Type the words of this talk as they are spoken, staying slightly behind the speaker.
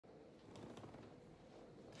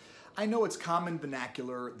I know it's common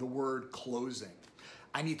vernacular, the word closing.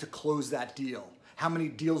 I need to close that deal. How many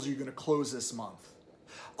deals are you going to close this month?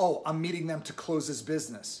 Oh, I'm meeting them to close this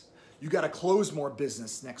business. You got to close more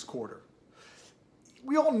business next quarter.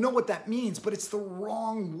 We all know what that means, but it's the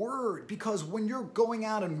wrong word, because when you're going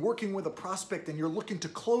out and working with a prospect and you're looking to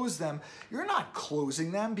close them, you're not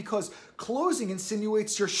closing them, because closing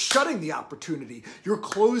insinuates you're shutting the opportunity. You're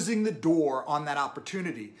closing the door on that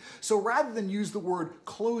opportunity. So rather than use the word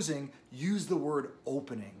closing, use the word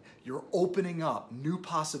opening. You're opening up new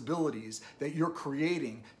possibilities that you're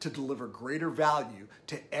creating to deliver greater value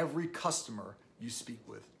to every customer you speak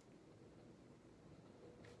with.